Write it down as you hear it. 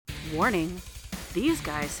Warning, these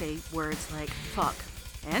guys say words like fuck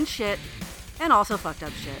and shit and also fucked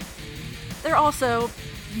up shit. They're also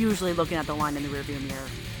usually looking at the line in the rearview mirror.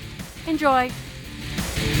 Enjoy!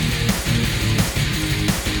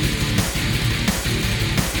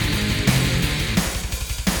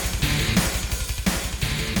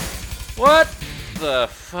 What the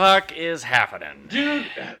fuck is happening? Dude,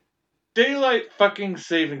 daylight fucking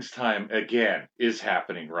savings time again is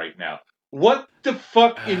happening right now. What the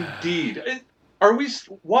fuck indeed? Are we...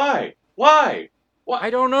 Why? Why? I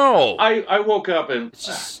don't know. I woke up and... It's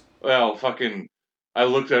just... I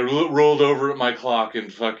rolled over at my clock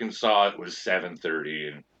and fucking saw it was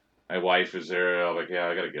 7:30 and my wife is there. I'm like, yeah,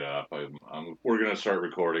 I gotta get up. We're gonna start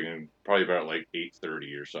recording in probably about like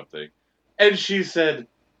 8:30 or something. And she said,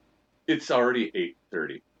 it's already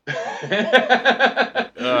 8:30.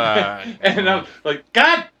 And I'm like,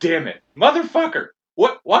 God damn it, motherfucker!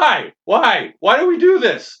 What? Why? Why do we do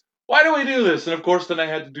this? Why do we do this? And of course, then I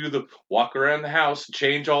had to do the walk around the house,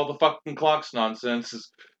 change all the fucking clocks nonsense.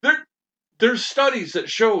 There's studies that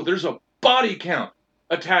show there's a body count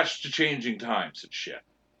attached to changing times and shit.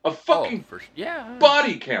 A fucking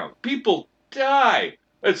body count. People die.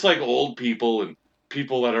 It's like old people and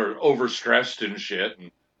people that are overstressed and shit. And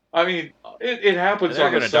I mean, it happens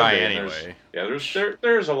on a Sunday. Die anyway.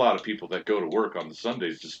 There's a lot of people that go to work on the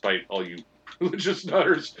Sundays, despite all you religious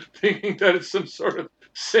nutters thinking that it's some sort of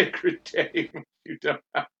sacred day. You don't.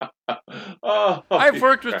 I've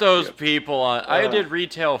worked with those people. I did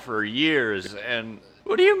retail for years, and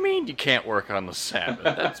what do you mean you can't work on the Sabbath?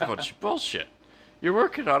 That's a bunch of bullshit. You're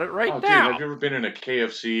working on it right now. Dude, have you ever been in a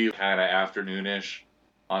KFC kind of afternoonish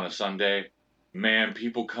on a Sunday? Man,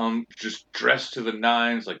 people come just dressed to the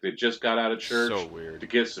nines like they just got out of church. So weird. To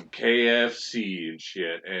get some KFC and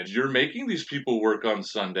shit. And you're making these people work on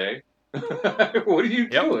Sunday. What are you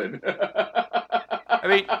doing? I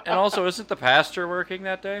mean, and also, isn't the pastor working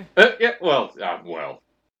that day? Well,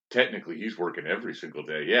 technically he's working every single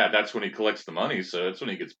day. Yeah, that's when he collects the money, so that's when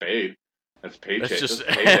he gets paid. That's paycheck. That's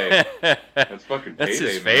payday. That's fucking payday, That's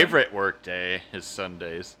his favorite work day, his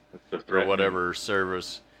Sundays. Or whatever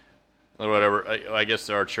service. Or whatever. I guess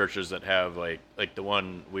there are churches that have, like the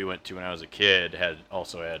one we went to when I was a kid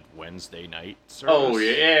also had Wednesday night service. Oh,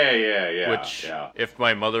 yeah. Which, if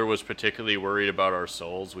my mother was particularly worried about our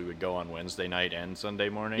souls, we would go on Wednesday night and Sunday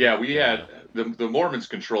morning. Yeah, we had... The Mormons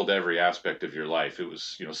controlled every aspect of your life. It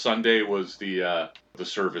was, Sunday was the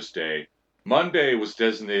service day. Monday was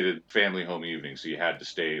designated family home evening, so you had to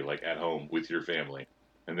stay, at home with your family.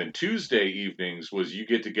 And then Tuesday evenings was you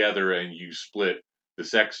get together and you split the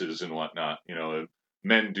sexes and whatnot.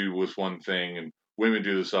 Men do this one thing and women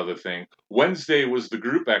do this other thing. Wednesday was the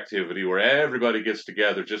group activity where everybody gets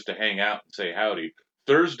together just to hang out and say howdy.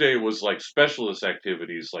 Thursday was specialist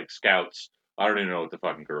activities like scouts. I don't even know what the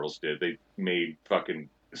fucking girls did. They made fucking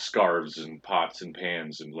scarves and pots and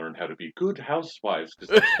pans and learned how to be good housewives because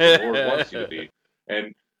that's what the Lord wants you to be.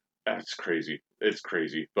 And that's crazy. It's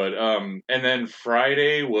crazy. But, and then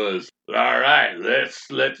Friday was, all right, let's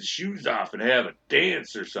let the shoes off and have a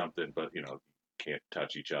dance or something. But, you can't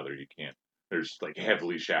touch each other. You can't. There's,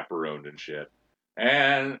 heavily chaperoned and shit.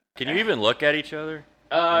 And... Can you even look at each other?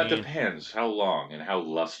 It depends how long and how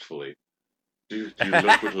lustfully. Do you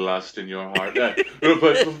look with lust in your heart? But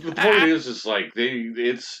the point is it's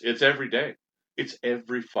every day. It's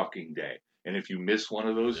every fucking day. And if you miss one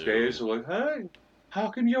of those days, they're like, hey, how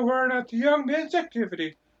come you weren't at the young men's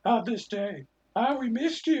activity on this day? We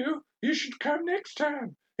missed you. You should come next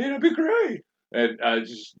time. It'll be great. And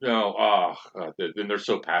then they're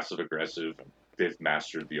so passive aggressive. They've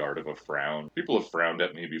mastered the art of a frown. People have frowned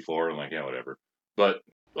at me before. I'm like, yeah, whatever. But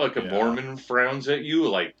a Mormon frowns at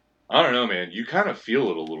you, I don't know, man. You kind of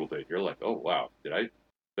feel it a little bit. You're like, oh, wow. Did I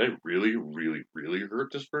really, really, really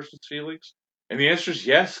hurt this person's feelings? And the answer is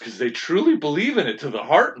yes, because they truly believe in it to the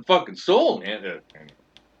heart and fucking soul, man.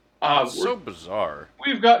 It's so bizarre.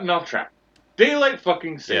 We've gotten off track. Daylight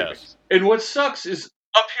fucking savings. Yes. And what sucks is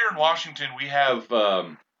up here in Washington, we have,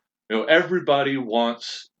 everybody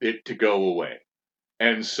wants it to go away.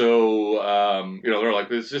 And so, they're like,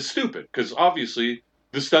 this is stupid, because obviously...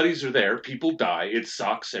 The studies are there. People die. It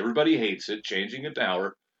sucks. Everybody hates it. Changing an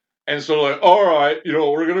hour. And so all right, you know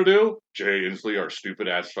what we're going to do? Jay Inslee, our stupid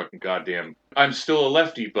ass fucking goddamn... I'm still a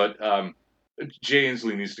lefty, but Jay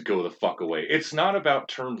Inslee needs to go the fuck away. It's not about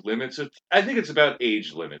term limits. I think it's about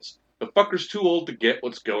age limits. The fucker's too old to get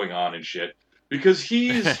what's going on and shit. Because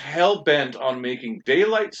he's hell-bent on making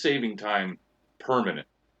daylight saving time permanent.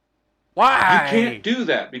 Why? You can't do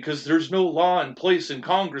that because there's no law in place in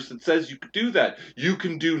Congress that says you could do that. You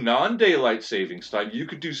can do non-daylight savings time. You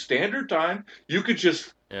could do standard time. You could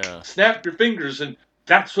just snap your fingers and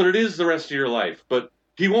That's what it is the rest of your life. But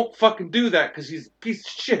he won't fucking do that because he's a piece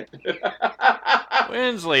of shit.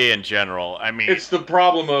 Winsley in general, I mean, It's the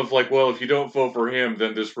problem of like, well, if you don't vote for him,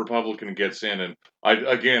 then this Republican gets in, and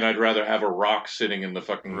I'd rather have a rock sitting in the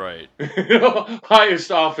fucking right.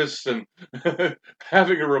 highest office than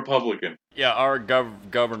having a Republican. Yeah, our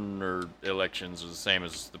governor elections are the same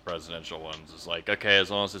as the presidential ones. It's like, okay,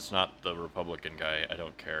 as long as it's not the Republican guy, I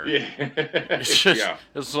don't care. Yeah, It's just, yeah.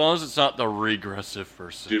 as long as it's not the regressive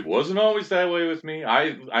person. Dude, wasn't always that way with me.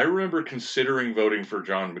 I remember considering voting for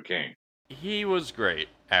John McCain. He was great,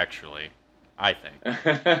 actually. I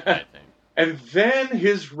think. And then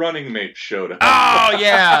his running mate showed up. Oh,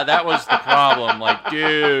 yeah, that was the problem. Like,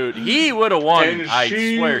 dude, he would have won. And I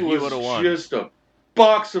swear he would have won. Just a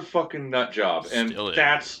box of fucking nut job. And Still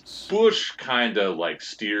that's is. Bush kind of like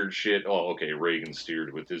steered shit. Oh, okay, Reagan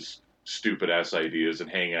steered with his stupid ass ideas and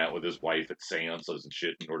hanging out with his wife at seances and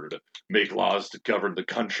shit in order to make laws to govern the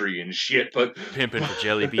country and shit. But Pimping for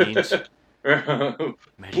jelly beans.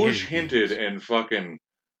 Bush hinted and fucking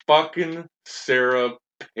Sarah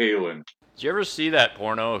Palin. Did you ever see that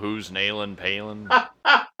porno, Who's Nailin' Palin?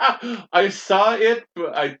 I saw it,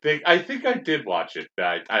 but I think I did watch it.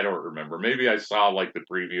 I don't remember. Maybe I saw like the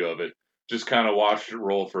preview of it. Just kind of watched it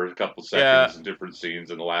roll for a couple seconds in different scenes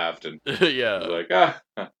and laughed and Yeah. was like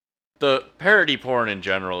The parody porn in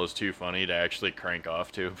general is too funny to actually crank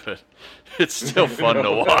off to, but it's still fun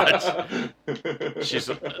to watch.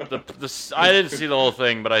 I didn't see the whole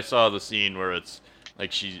thing, but I saw the scene where it's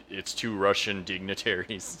like it's two Russian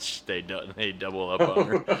dignitaries. They double up on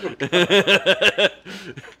her.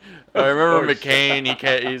 I remember McCain.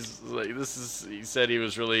 He said he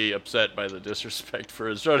was really upset by the disrespect for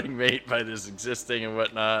his running mate by this existing and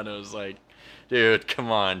whatnot. And it was like, dude, come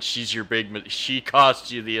on. She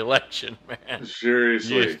cost you the election, man.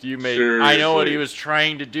 Seriously. Seriously. I know what he was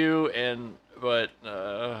trying to do, but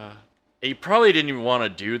he probably didn't even want to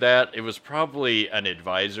do that. It was probably an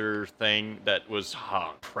advisor thing that was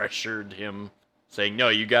pressured him, saying, "No,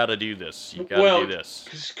 you got to do this. You got to do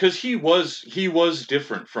this." Because he was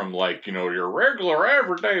different from like your regular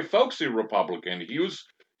everyday folksy Republican. He was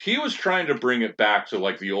trying to bring it back to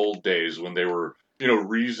like the old days when they were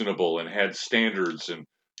reasonable and had standards and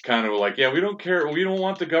kind of like, yeah, we don't care. We don't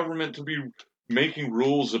want the government to be making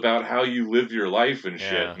rules about how you live your life and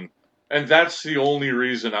shit. And that's the only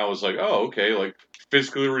reason I was like, oh, okay, like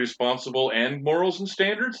fiscally responsible and morals and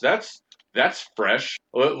standards. That's fresh.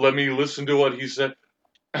 Let me listen to what he said.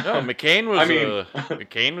 No, McCain was. A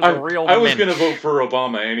real. I was going to vote for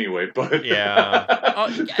Obama anyway, but yeah.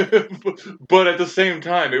 But at the same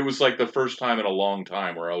time, it was like the first time in a long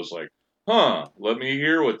time where I was like, let me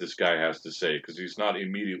hear what this guy has to say, because he's not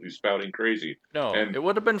immediately spouting crazy. No, it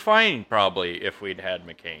would have been fine probably if we'd had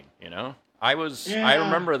McCain. I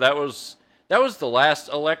remember that was the last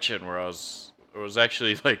election where it was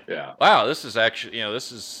actually like, wow, this is actually,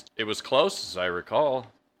 it was close as I recall.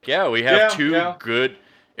 Yeah, we have two good.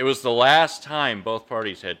 It was the last time both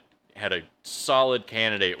parties had a solid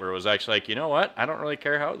candidate where it was actually like, you know what? I don't really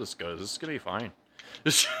care how this goes. This is going to be fine.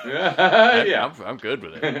 I'm good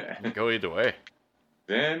with it. I can go either way.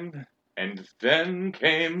 Then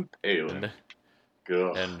came Palin.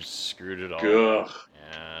 And screwed it all. Ugh.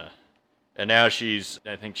 Yeah. And now I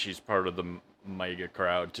think she's part of the MAGA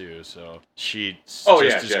crowd too, so she's just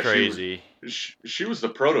as crazy. She was the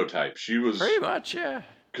prototype. She was pretty much, yeah.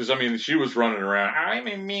 Because, she was running around, I'm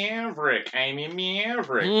a maverick,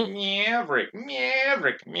 maverick. It's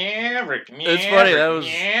funny,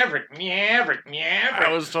 Maverick. I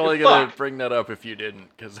was totally going to bring that up if you didn't,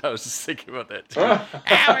 because I was just thinking about that too.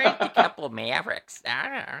 A couple of mavericks.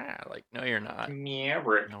 Like, no, you're not.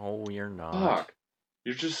 Maverick. No, you're not. Fuck.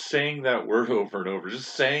 You're just saying that word over and over.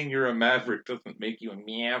 Just saying you're a maverick doesn't make you a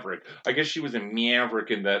maverick. I guess she was a maverick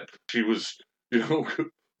in that she was,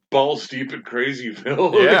 balls deep in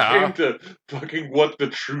Crazyville when it came to fucking what the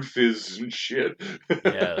truth is and shit.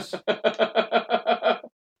 Yes.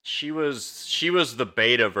 She was the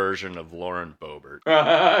beta version of Lauren Boebert.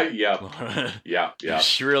 Yeah.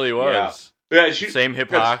 She really was. Yeah, same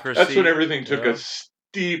hypocrisy. That's when everything took a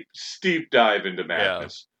steep dive into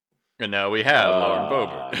madness. Yeah. And now we have Lauren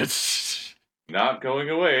Boebert. Not going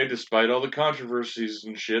away despite all the controversies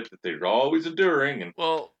and shit that they're always enduring. And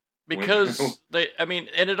because and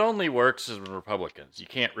it only works as Republicans. You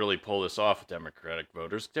can't really pull this off with Democratic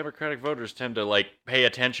voters. Democratic voters tend to pay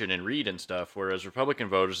attention and read and stuff, whereas Republican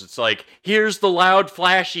voters, it's like, here's the loud,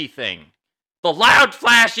 flashy thing. The loud,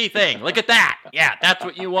 flashy thing. Look at that. Yeah, that's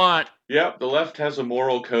what you want. Yeah, the left has a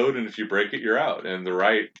moral code, and if you break it, you're out. And the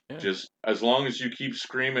right, just as long as you keep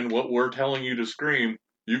screaming what we're telling you to scream,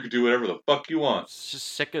 you can do whatever the fuck you want. It's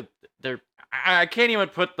just sick of I can't even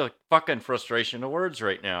put the fucking frustration into words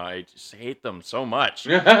right now. I just hate them so much.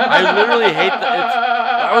 I literally hate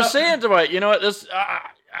I was saying to my,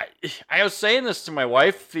 I was saying this to my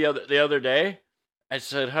wife the other day. I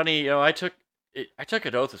said, honey, I took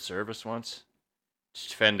an oath of service once to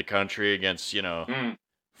defend the country against,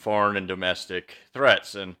 foreign and domestic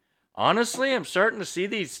threats. And honestly, I'm starting to see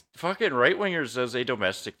these fucking right-wingers as a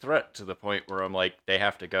domestic threat to the point where I'm like, they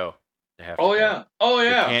have to go. They have to go. Yeah. Oh,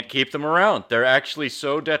 yeah. You can't keep them around. They're actually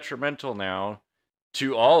so detrimental now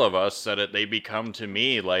to all of us that they become to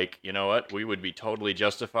me like, you know what? We would be totally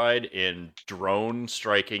justified in drone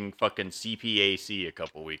striking fucking CPAC a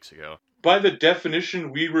couple weeks ago. By the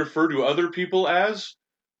definition we refer to other people as,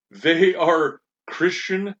 they are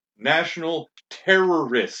Christian national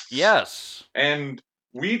terrorists. Yes. And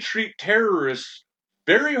we treat terrorists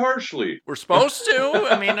very harshly. We're supposed to.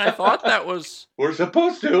 I mean, I thought that was... We're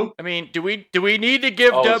supposed to. I mean, do we need to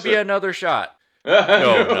give W another shot?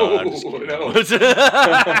 No, I'm just kidding. No.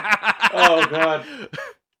 Oh, God.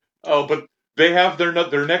 Oh, but they have their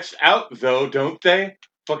next out, though, don't they?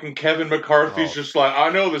 Fucking Kevin McCarthy's just like, I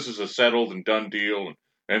know this is a settled and done deal,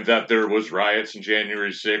 and that there was riots on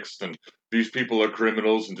January 6th, and these people are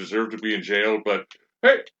criminals and deserve to be in jail, but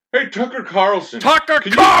hey, Tucker Carlson. Can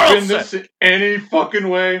you spin this in any fucking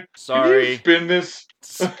way? Sorry. Can you spin this?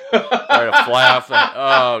 Sorry to fly off that.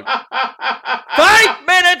 Oh. 5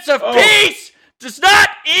 minutes of peace does not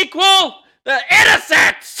equal the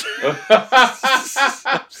innocents!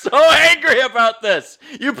 I'm so angry about this.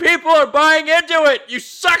 You people are buying into it. You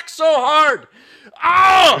suck so hard.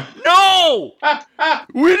 Oh, no!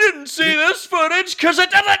 We didn't see this footage because it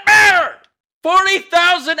doesn't matter.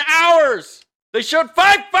 40,000 hours. They showed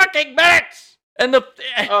 5 fucking minutes. And no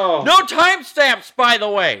timestamps, by the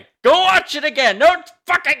way. Go watch it again. No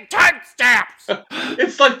fucking timestamps.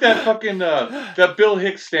 It's like that fucking that Bill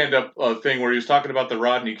Hicks stand-up thing where he was talking about the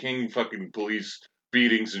Rodney King fucking police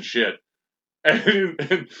beatings and shit. And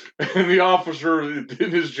the officer, in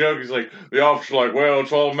his joke, he's like, the officer's like, well,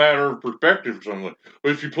 it's all a matter of perspective. So I'm like,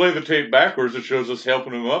 well, if you play the tape backwards, it shows us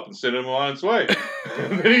helping him up and sending him on its way.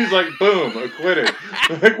 And then he's like, boom, acquitted.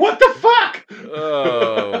 Like, what the fuck?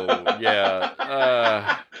 Oh,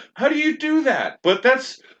 yeah. How do you do that? But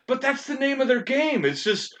that's the name of their game. It's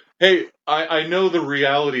just, hey, I know the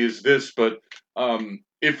reality is this, but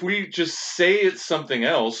if we just say it's something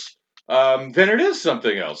else, then it is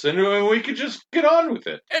something else, and we could just get on with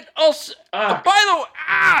it. And also, by the way,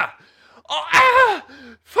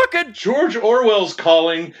 fucking George Orwell's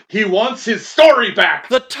calling. He wants his story back.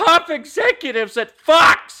 The top executives at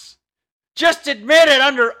Fox just admitted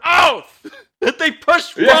under oath that they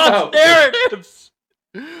push false narratives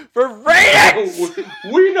for ratings.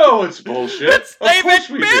 We know it's bullshit. They've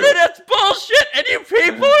admitted it's bullshit, and you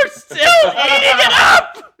people are still eating it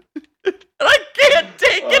up. And I can't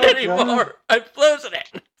take it anymore. God. I'm losing it.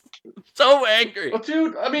 I'm so angry. Well,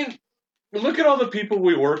 dude, I mean, look at all the people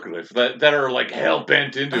we work with that are like hell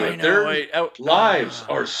bent into it. Their lives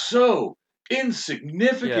are so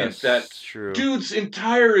insignificant that dude's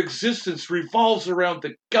entire existence revolves around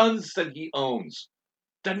the guns that he owns.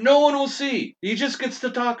 That no one will see. He just gets to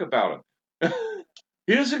talk about them.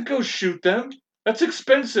 He doesn't go shoot them. That's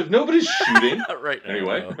expensive. Nobody's shooting. Right.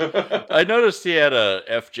 Anyway. I noticed he had a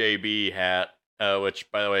FJB hat,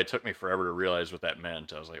 which, by the way, it took me forever to realize what that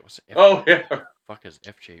meant. I was like, what's FJB? Oh, yeah. What the fuck is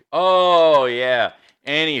FJB? Oh, yeah.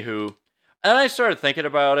 Anywho. And I started thinking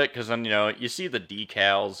about it because then, you see the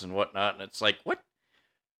decals and whatnot, and it's like, what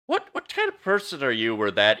kind of person are you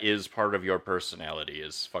where that is part of your personality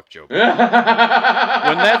is fuck Joe Biden?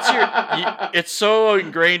 When that's it's so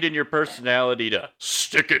ingrained in your personality to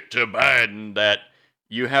stick it to Biden that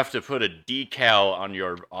you have to put a decal on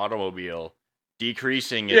your automobile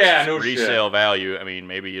decreasing its resale value. I mean,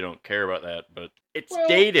 maybe you don't care about that, but it's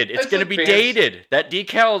dated. It's going to be dated. That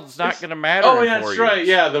decal is not going to matter. Oh, yeah, that's right.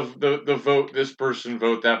 Yeah, the vote this person,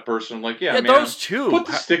 vote that person. Like, yeah, man, those two. Put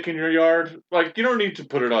the stick in your yard. Like, you don't need to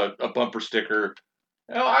put it on a bumper sticker.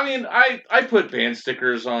 I mean, I put band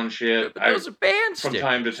stickers on shit. Those are band from stickers.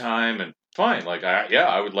 Time to time, and fine. Like,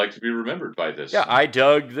 I would like to be remembered by this. Yeah, I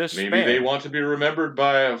dug this. Maybe they want to be remembered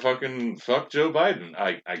by a fucking fuck Joe Biden.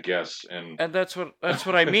 I guess, and that's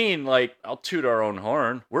what I mean. Like, I'll toot our own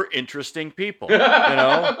horn. We're interesting people,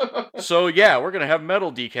 So yeah, we're gonna have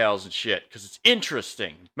metal decals and shit because it's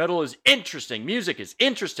interesting. Metal is interesting. Music is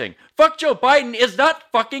interesting. Fuck Joe Biden is not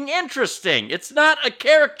fucking interesting. It's not a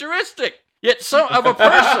characteristic. Yet of a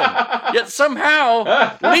person. Yet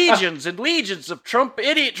somehow legions and legions of Trump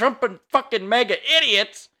and fucking mega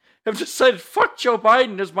idiots have decided fuck Joe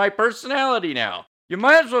Biden is my personality now. You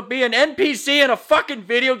might as well be an NPC in a fucking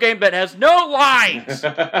video game that has no lines. It just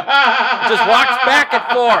walks back and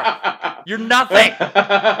forth. You're nothing.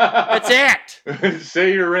 That's it.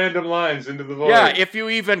 Say your random lines into the void. Yeah, if you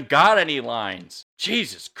even got any lines.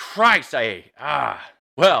 Jesus Christ,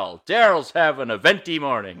 Well, Daryl's having a venti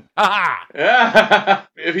morning. Ha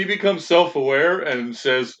If he becomes self-aware and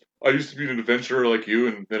says, I used to be an adventurer like you,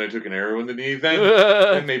 and then I took an arrow in the knee,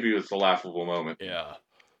 then maybe it's a laughable moment. Yeah.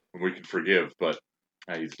 We can forgive, but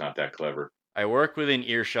he's not that clever. I work within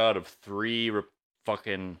earshot of 3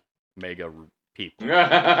 fucking mega people.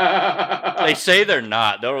 They say they're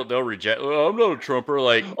not. They'll reject. Oh, I'm not a Trumper.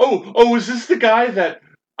 Like, oh, is this the guy that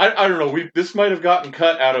I don't know? This might have gotten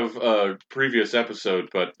cut out of a previous episode,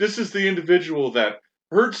 but this is the individual that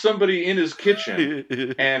heard somebody in his kitchen,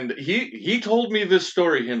 and he told me this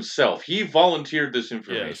story himself. He volunteered this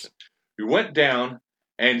information. Yes. We went down,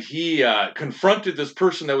 and he confronted this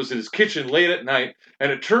person that was in his kitchen late at night,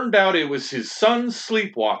 and it turned out it was his son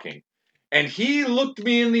sleepwalking. And he looked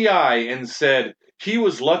me in the eye and said, he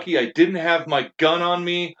was lucky I didn't have my gun on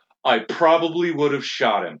me. I probably would have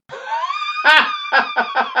shot him.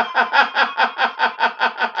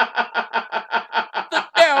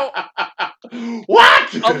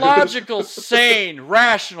 What? A logical, sane,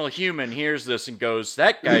 rational human hears this and goes,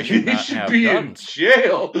 that guy should not have be guns. In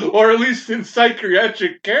jail, or at least in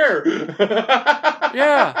psychiatric care.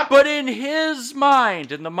 Yeah, but in his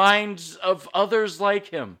mind, in the minds of others like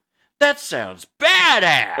him, that sounds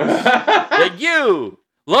badass. That you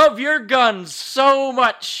love your guns so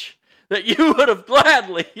much that you would have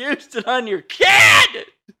gladly used it on your kid.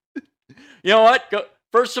 You know what?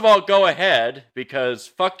 First of all, go ahead, because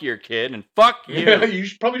fuck your kid and fuck you. Yeah, you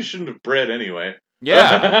probably shouldn't have bred anyway.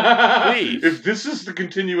 Yeah, please. If this is the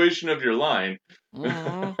continuation of your line.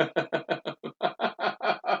 Mm-hmm.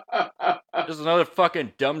 There's another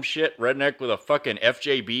fucking dumb shit redneck with a fucking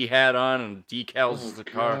FJB hat on and decals in the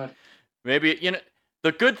car. Maybe,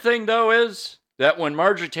 the good thing, though, is that when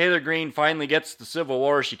Marjorie Taylor Greene finally gets the Civil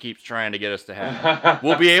War she keeps trying to get us to have,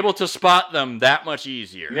 we'll be able to spot them that much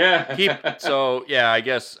easier. Yeah. So, yeah, I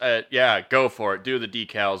guess, go for it. Do the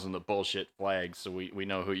decals and the bullshit flags so we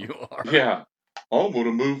know who you are. Yeah. I'm going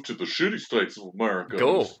to move to the shitty states of America.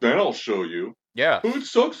 Go. Then I'll show you. Yeah. Oh, it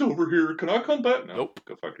sucks over here. Can I come back? No. Nope.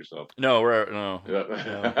 Go fuck yourself. No. Yeah.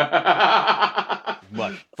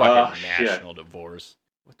 What fucking national divorce.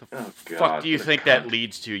 What the fuck do you think that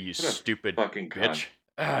leads to, you stupid fucking bitch?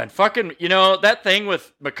 And fucking, that thing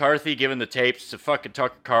with McCarthy giving the tapes to fucking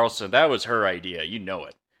Tucker Carlson, that was her idea. You know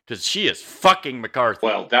it. Because she is fucking McCarthy.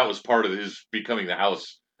 Well, that was part of his becoming the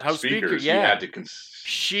House Speaker. Yeah. He had to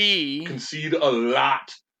concede a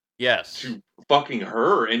lot. Yes. To fucking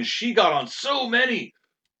her. And she got on so many.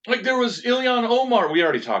 Like, there was Ilhan Omar. We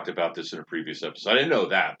already talked about this in a previous episode. I didn't know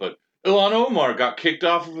that, but Ilhan Omar got kicked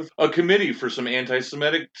off of a committee for some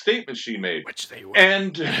anti-Semitic statements she made. Which they were.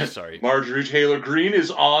 And Marjorie Taylor Greene is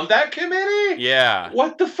on that committee? Yeah.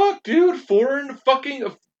 What the fuck, dude?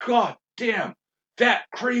 God damn. That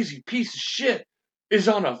crazy piece of shit is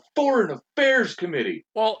on a foreign affairs committee.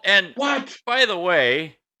 Well, and what? By the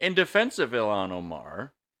way, in defense of Ilhan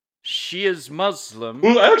Omar, she is Muslim.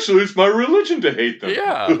 Well, actually, it's my religion to hate them.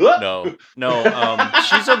 Yeah. No.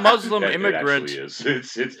 She's a Muslim immigrant. It actually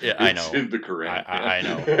is. It's I know. in the Quran. I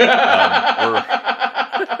know.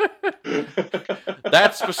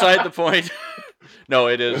 That's beside the point. No,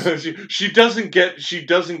 it is. She doesn't get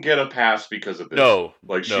a pass because of this. No.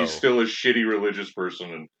 She's still a shitty relious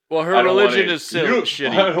person. And well, her religion is still shitty.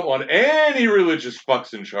 I don't want any religious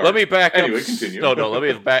fucks in charge. Let me back up. Anyway, continue. No, let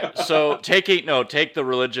me back. So, take the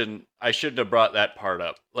religion. I shouldn't have brought that part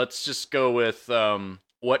up. Let's just go with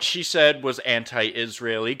what she said was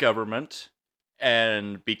anti-Israeli government.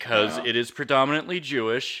 And because it is predominantly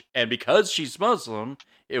Jewish, and because she's Muslim,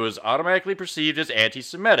 it was automatically perceived as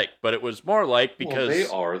anti-Semitic. But it was more like because... Well, they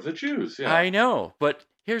are the Jews, yeah. I know, but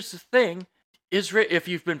here's the thing. If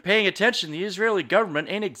you've been paying attention, the Israeli government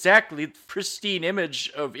ain't exactly the pristine image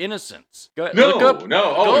of innocence. Fucking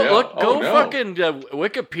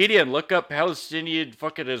Wikipedia and look up Palestinian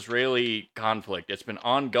fucking Israeli conflict. It's been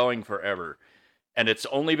ongoing forever. And it's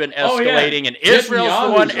only been escalating, and Israel's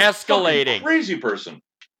the one escalating. Crazy person.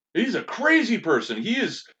 He's a crazy person. He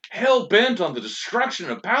is hell-bent on the destruction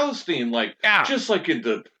of Palestine, just like in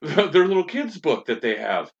their little kids' book that they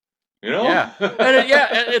have. You know? Yeah.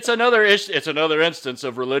 It's another instance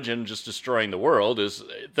of religion just destroying the world. Is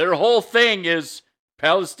their whole thing is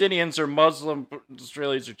Palestinians are Muslim,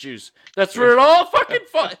 Israelis are Jews. That's where it all fucking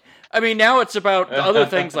I mean, now it's about other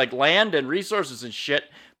things like land and resources and shit,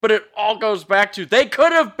 but it all goes back to they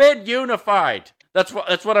could have been unified. That's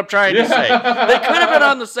what I'm trying to say. They could have been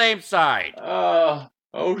on the same side.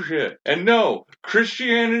 Oh shit. And no,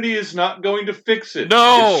 Christianity is not going to fix it.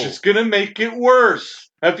 No. It's just going to make it worse.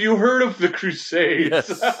 Have you heard of the Crusades?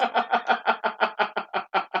 Yes.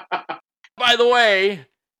 By the way,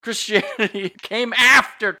 Christianity came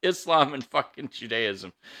after Islam and fucking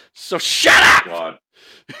Judaism. So shut up! God.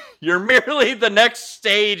 You're merely the next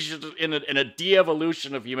stage in a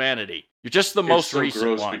de-evolution of humanity. You're just the most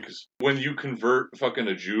recent one. Because when you convert fucking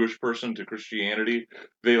a Jewish person to Christianity,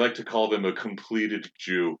 they like to call them a completed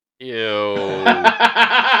Jew. Ew.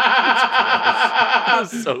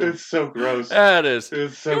 It's so gross. That is.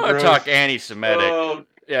 It's so you want gross. to talk anti-Semitic? Oh,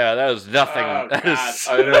 yeah, that is nothing. oh, that God, is.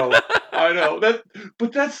 I know.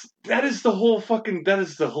 That is the whole fucking. That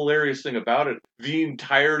is the hilarious thing about it. The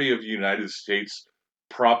entirety of the United States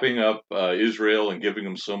propping up Israel and giving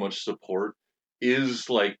them so much support is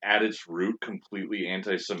like at its root completely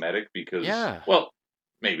anti-Semitic because, well,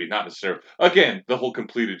 maybe not necessarily. Again, the whole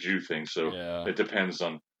completed Jew thing. So it depends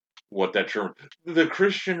on what that term. The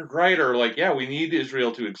Christian right are like, yeah, we need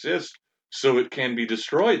Israel to exist so it can be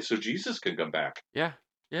destroyed, so Jesus can come back. Yeah.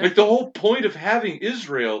 Like the whole point of having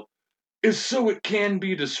Israel is so it can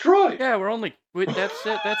be destroyed. Yeah, that's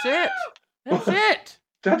it. That's it. That's it.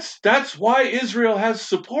 That's why Israel has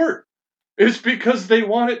support. It's because they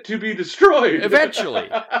want it to be destroyed. Eventually.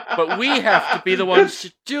 But we have to be the ones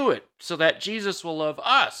to do it so that Jesus will love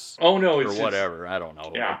us. Oh, no. Or whatever. I don't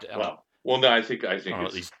know. Yeah, well, no, I think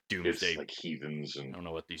these doomsday. It's like heathens and I don't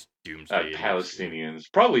know what these doomsday Palestinians.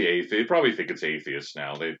 Probably atheists. They probably think it's atheists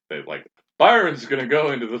now. They like, Byron's going to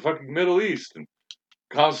go into the fucking Middle East and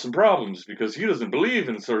cause some problems because he doesn't believe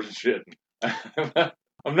in sort of shit.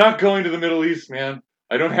 I'm not going to the Middle East, man.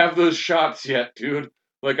 I don't have those shots yet, dude.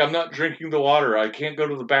 Like, I'm not drinking the water. I can't go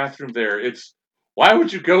to the bathroom there. Why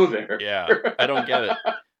would you go there? Yeah, I don't get it.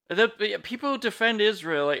 The people who defend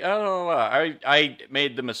Israel, like, I don't know. I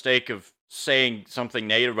made the mistake of saying something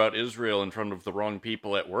negative about Israel in front of the wrong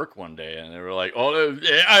people at work one day, and they were like, "Oh,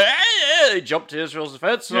 they jumped to Israel's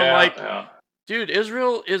defense." And I'm like, dude,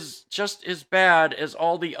 Israel is just as bad as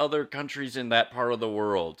all the other countries in that part of the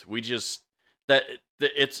world.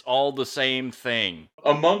 It's all the same thing.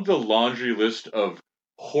 Among the laundry list of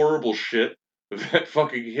horrible shit that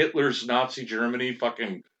fucking Hitler's Nazi Germany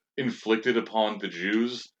fucking inflicted upon the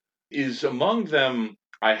Jews is among them,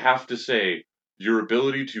 I have to say, your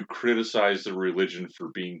ability to criticize the religion for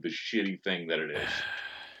being the shitty thing that it is.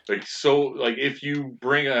 If you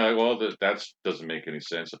bring that doesn't make any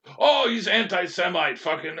sense. Oh, he's anti-Semite,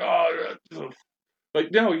 fucking,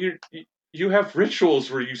 no, you have rituals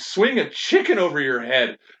where you swing a chicken over your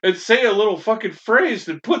head and say a little fucking phrase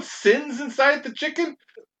and put sins inside the chicken?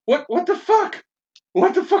 What the fuck?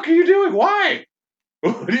 What the fuck are you doing? Why?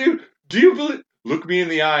 Do you believe? Look me in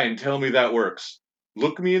the eye and tell me that works.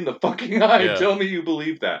 Look me in the fucking eye and tell me you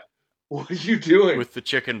believe that. What are you doing? With the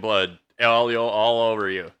chicken blood all over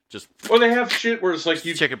you. Well, they have shit where it's like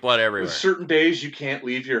chicken blood everywhere. Certain days you can't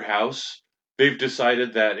leave your house. They've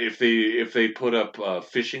decided that if they put up a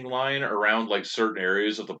fishing line around like certain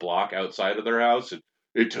areas of the block outside of their house,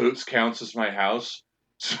 it counts as my house.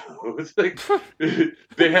 So it's like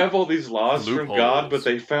they have all these laws from God, but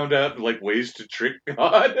they found out like ways to trick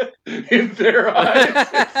God in their eyes.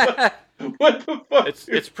 Like, what the fuck?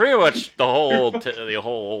 It's pretty much the whole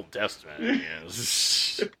Old Testament.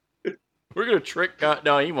 We're gonna trick God.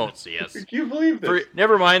 No, he won't see us. Do you believe this?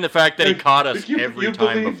 Never mind the fact that he caught us every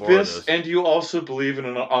time before this. And you also believe in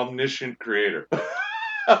an omniscient creator.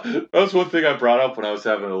 That's one thing I brought up when I was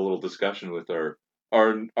having a little discussion with our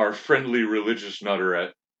friendly religious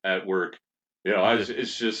nutter at work.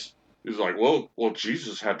 It's like, well,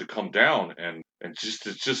 Jesus had to come down and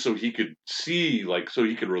just so he could see, like, so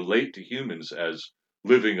he could relate to humans as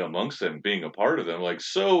living amongst them, being a part of them. Like,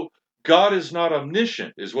 so God is not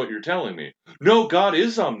omniscient, is what you're telling me. No, God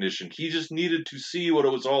is omniscient. He just needed to see what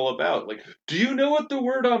it was all about. Like, do you know what the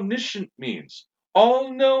word omniscient means?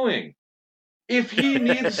 All-knowing. If he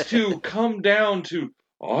needs to come down to,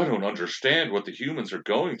 I don't understand what the humans are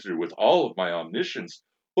going through with all of my omniscience.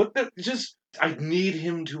 I need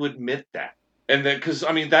him to admit that. And then, because,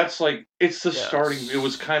 I mean, that's like, it's the starting, it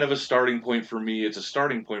was kind of a starting point for me. It's a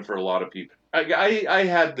starting point for a lot of people. I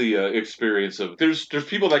had the experience of, there's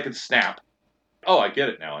people that can snap. Oh, I get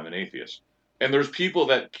it now. I'm an atheist. And there's people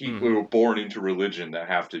that were born into religion that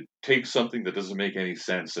have to take something that doesn't make any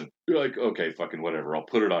sense and be like, okay, fucking whatever. I'll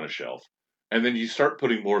put it on a shelf. And then you start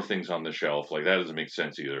putting more things on the shelf. Like, that doesn't make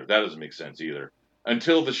sense either. That doesn't make sense either.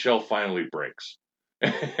 Until the shelf finally breaks.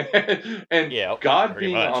 And God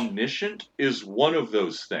being omniscient is one of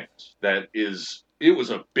those things. It was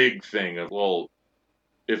a big thing of, well,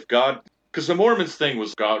 if God Because the Mormons thing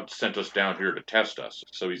was God sent us down here to test us,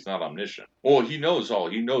 so he's not omniscient. Well, he knows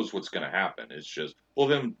what's going to happen. It's just, well,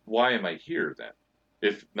 then why am I here then?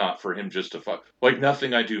 If not for him just to fuck. Like,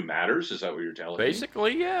 nothing I do matters? Is that what you're telling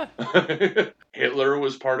Basically, yeah. me? Hitler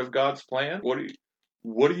was part of God's plan? What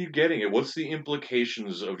are you getting at? What's the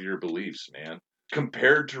implications of your beliefs, man?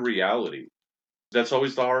 Compared to reality. That's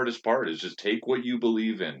always the hardest part, is just take what you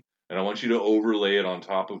believe in, and I want you to overlay it on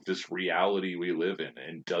top of this reality we live in.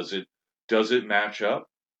 And does it match up?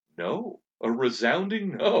 No. A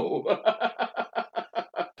resounding no.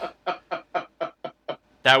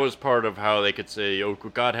 That was part of how they could say, oh,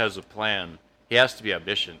 God has a plan. He has to be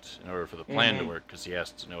omniscient in order for the plan to work, because he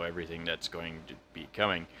has to know everything that's going to be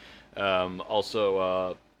coming.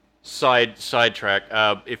 Sidetrack.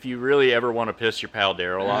 If you really ever want to piss your pal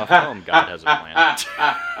Daryl off, tell him God has a plan.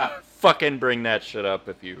 Fucking bring that shit up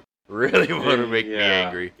if you really want to make me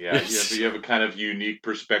angry. Yeah, you have a kind of unique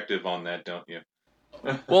perspective on that, don't you?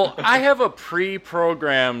 Well, I have a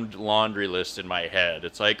pre-programmed laundry list in my head.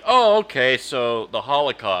 It's like, oh, okay, so the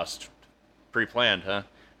Holocaust, pre-planned, huh?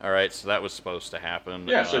 All right, so that was supposed to happen.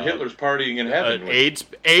 Yeah, so Hitler's partying in heaven. AIDS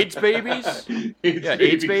babies?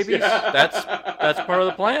 AIDS babies? Yeah. That's part of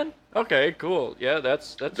the plan? Okay, cool. Yeah,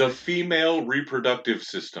 that's the female reproductive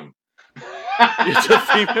system. It's a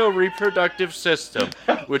female reproductive system,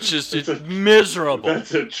 which is miserable.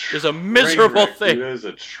 That's a miserable thing. It is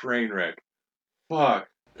a train wreck. Fuck.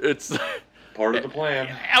 It's part of the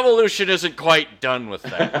plan. Evolution isn't quite done with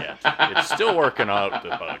that yet. It's still working out the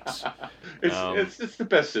bugs. It's the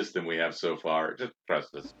best system we have so far. Just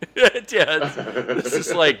trust us. This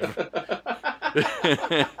is like.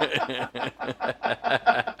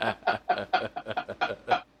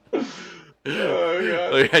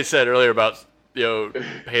 Like I said earlier about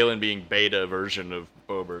Palin being beta version of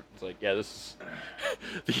Bobert. It's like, yeah, this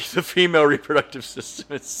is the female reproductive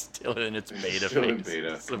system is still in its beta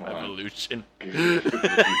phase of evolution.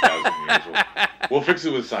 We'll fix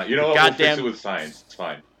it with science. You know what? We'll fix it with science. It's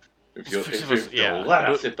fine. If they'll let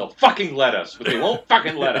us, if they'll fucking let us, but they won't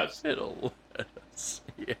fucking let us. It'll let us.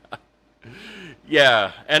 Yeah.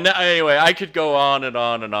 Yeah, and anyway, I could go on and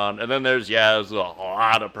on and on, and then there's a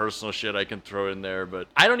lot of personal shit I can throw in there, but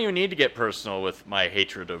I don't even need to get personal with my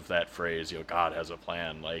hatred of that phrase, God has a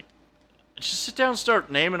plan. Like, just sit down and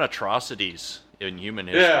start naming atrocities in human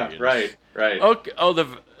history. Yeah, right. Okay,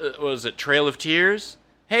 was it Trail of Tears?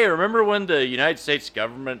 Hey, remember when the United States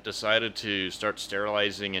government decided to start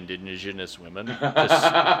sterilizing indigenous women?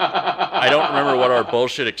 I don't remember what our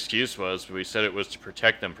bullshit excuse was, but we said it was to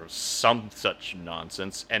protect them from some such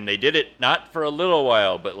nonsense, and they did it not for a little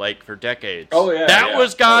while, but like for decades. Oh, yeah. That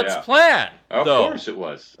was God's plan, Of though. course it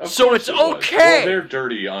was. So it's okay. Well, they're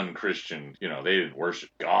dirty, unchristian. They didn't worship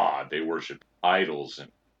God. They worshiped idols and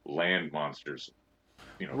land monsters.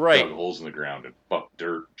 Right. Dug holes in the ground and fuck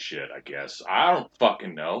dirt shit, I guess. I don't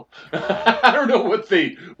fucking know. I don't know what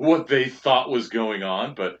they thought was going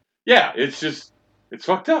on, but yeah, it's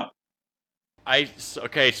fucked up.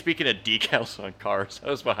 Speaking of decals on cars,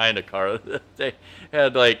 I was behind a car. They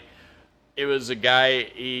had it was a guy,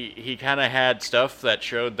 he kind of had stuff that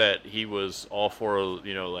showed that he was all for,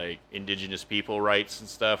 indigenous people rights and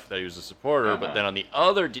stuff, that he was a supporter, but then on the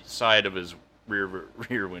other side of his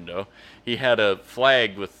rear window, he had a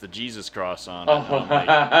flag with the Jesus cross on it. I'm like,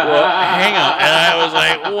 well, hang on. And I was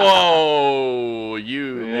like, whoa,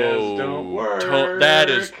 don't work.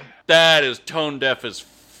 That is tone deaf as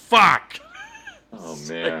fuck. Oh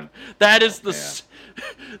man.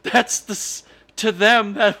 To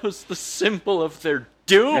them, that was the symbol of their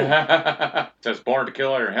doom. It says born to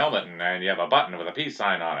kill on your helmet, and you have a button with a peace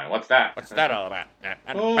sign on it. What's that? What's that all about? It's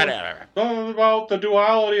about the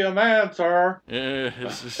duality of man, sir. That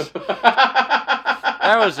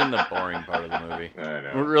was in the boring part of the movie. I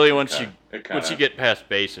know. Really, once you get past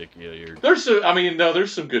basic, you're. There's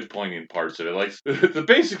some good poignant parts of it. Like the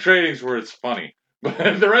basic training's where it's funny,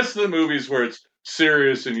 but the rest of the movie's where it's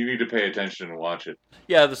serious and you need to pay attention and watch it.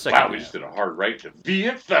 Yeah, the second. Wow, we just did a hard right to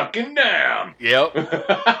Vietnam. Yep.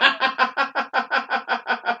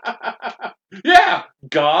 Yeah,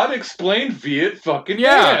 God explained Vietnam.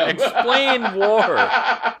 Yeah, explain war.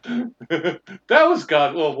 That was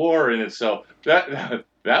God. Well, war in itself. That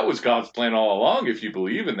was God's plan all along. If you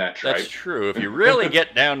believe in that tripe. That's true. If you really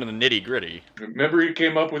get down to the nitty gritty. Remember, he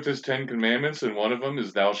came up with his 10 commandments, and one of them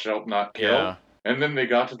is "Thou shalt not kill." Yeah. And then they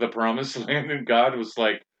got to the promised land, and God was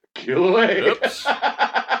like, "Kill away." Oops.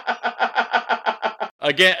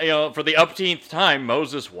 Again, for the upteenth time,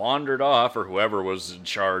 Moses wandered off, or whoever was in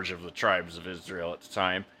charge of the tribes of Israel at the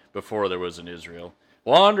time, before there was an Israel,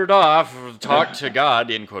 wandered off, talked to God,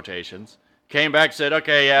 in quotations, came back, said,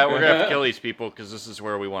 okay, yeah, we're going to have to kill these people because this is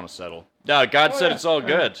where we want to settle. No, God said it's all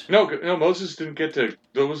good. No, Moses didn't get to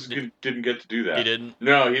do that. He didn't?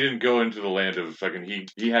 No, he didn't go into the land of fucking,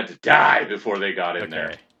 he had to die before they got in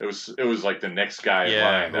there. It was like the next guy in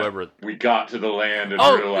line. Whoever. We got to the land and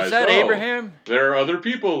realized, is that Abraham? There are other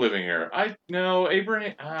people living here.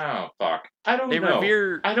 Abraham. Oh, fuck. I don't know. They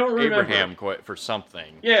revere Abraham for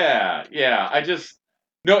something. Yeah.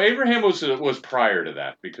 No, Abraham was prior to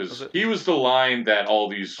that because he was the line that all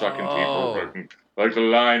these fucking people, like the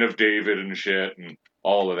line of David and shit and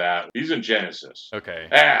all of that. He's in Genesis. Okay.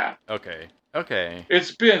 Ah. Okay.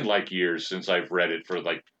 It's been like years since I've read it for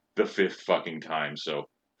like the 5th fucking time, so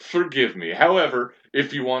forgive me. However,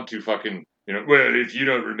 if you want to fucking, well, if you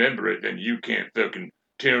don't remember it, then you can't fucking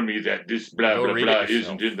tell me that this blah, blah, blah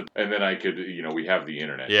isn't in the... And then I could, we have the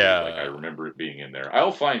internet. Yeah. Like, I remember it being in there.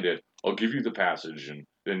 I'll find it. I'll give you the passage, and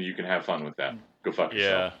then you can have fun with that. Go fuck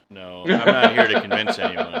yourself. Yeah, no. I'm not here to convince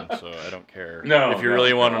anyone, so I don't care. No. If you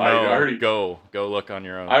really want to know, go look on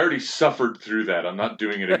your own. I already suffered through that. I'm not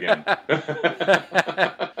doing it again.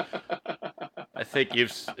 I think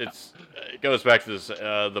it goes back to this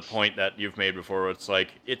the point that you've made before. It's like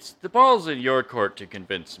it's the ball's in your court to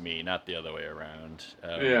convince me, not the other way around.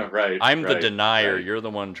 Yeah, right. I'm the denier. Right. You're the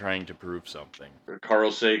one trying to prove something.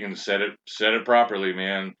 Carl Sagan said it properly,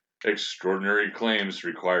 man. Extraordinary claims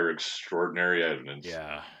require extraordinary evidence.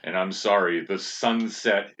 Yeah. And I'm sorry, the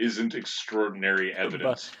sunset isn't extraordinary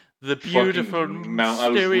evidence. The beautiful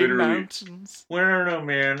snowy mountains. Well, I don't know,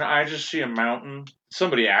 man. I just see a mountain.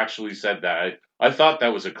 Somebody actually said that. I thought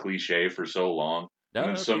that was a cliche for so long. No, and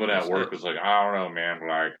then someone at work was like, I don't know, man.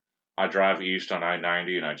 Like, I drive east on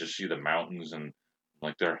I-90 and I just see the mountains and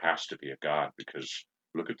like there has to be a God because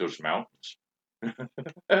look at those mountains.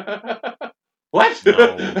 What?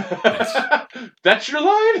 No. That's your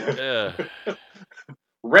line?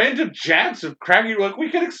 Random jacks of craggy look. We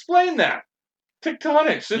can explain that.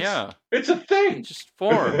 Tectonics. It's a thing. It just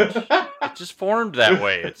formed. It just formed that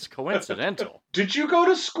way. It's coincidental. Did you go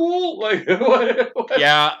to school? Like what?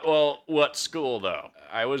 Yeah. Well, what school though?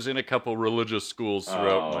 I was in a couple religious schools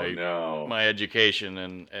throughout my education,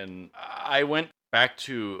 and I went back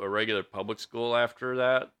to a regular public school after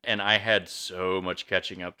that, and I had so much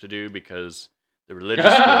catching up to do because the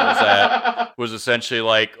religious school was essentially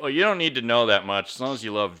like, oh, you don't need to know that much as long as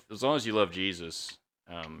you love Jesus.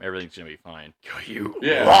 Everything's gonna be fine. You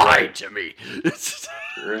lied to me.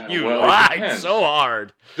 You lied so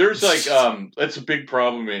hard. There's like that's a big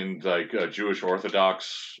problem in like Jewish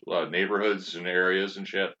Orthodox neighborhoods and areas and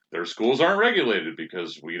shit. Their schools aren't regulated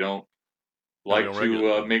because we don't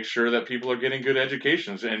to make sure that people are getting good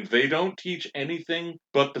educations, and they don't teach anything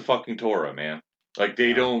but the fucking Torah, man. Like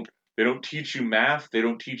they don't teach you math. They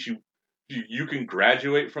don't teach you. You can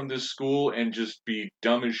graduate from this school and just be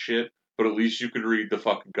dumb as shit. But at least you could read the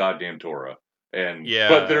fucking goddamn Torah,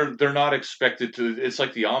 but they're not expected to. It's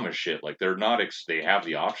like the Amish shit. Like they're not. They have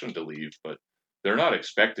the option to leave, but they're not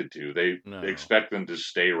expected to. They expect them to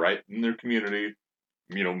stay right in their community.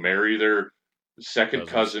 Marry their second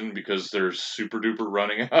cousin because they're super duper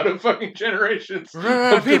running out of fucking generations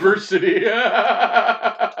of diversity.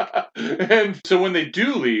 And so when they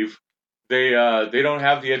do leave, they don't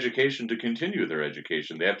have the education to continue their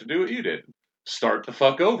education. They have to do what you did: start the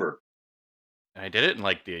fuck over. I did it in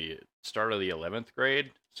like the start of the 11th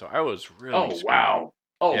grade, so I was really screwed. Wow.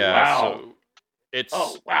 Oh wow. So it's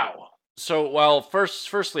So while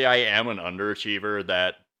firstly I am an underachiever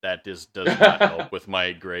that just does not help with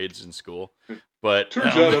my grades in school. But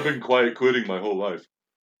turns out I've been quiet quitting my whole life.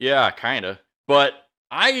 Yeah, kinda. But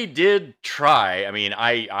I did try. I mean,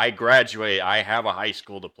 I graduated. I have a high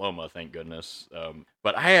school diploma, thank goodness.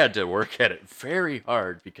 But I had to work at it very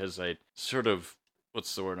hard because I sort of,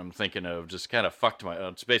 what's the word I'm thinking of? Just kind of fucked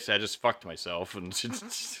basically, I just fucked myself. And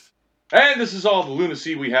this is all the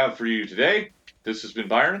lunacy we have for you today. This has been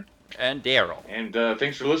Byron. And Daryl. And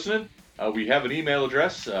thanks for listening. We have an email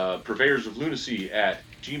address,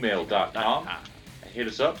 purveyorsoflunacy@gmail.com. Hit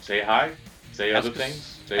us up, say hi, say other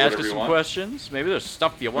things, say ask whatever us you some want. Questions. Maybe there's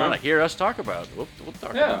stuff you want to hear us talk about. We'll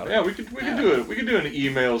talk about it. Yeah, we could do it. We could do an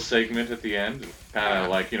email segment at the end, kind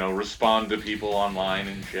of respond to people online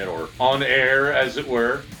and shit, or on air, as it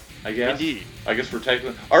were. I guess. Indeed. I guess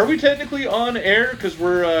are we technically on air? Because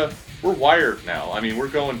we're wired now. I mean, we're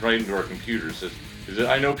going right into our computers.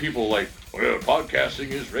 I know people like, well,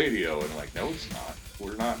 podcasting is radio, and like, no, it's not.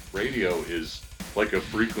 We're not. Radio is like a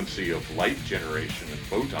frequency of light generation and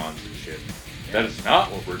photons and shit. Yeah. That is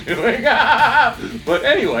not what we're doing. But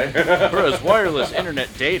anyway. Whereas wireless internet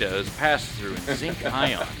data is passed through zinc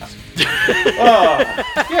ions. Yeah.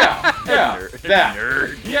 Nerd. That.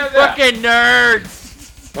 Nerd. Yeah, that. Fucking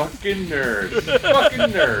nerds. Fucking nerds.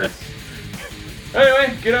 Fucking nerds.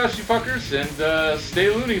 Anyway, get out, you fuckers, and stay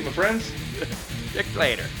loony, my friends. Dick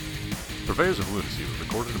later. Purveyors of Lunacy was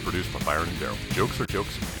recorded and produced by Byron and Daryl. Jokes are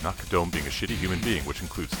jokes, and we do not condone being a shitty human being, which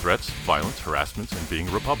includes threats, violence, harassments, and being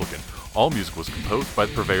a Republican. All music was composed by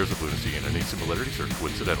the Purveyors of Lunacy, and any similarities are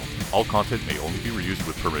coincidental. All content may only be reused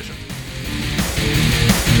with permission.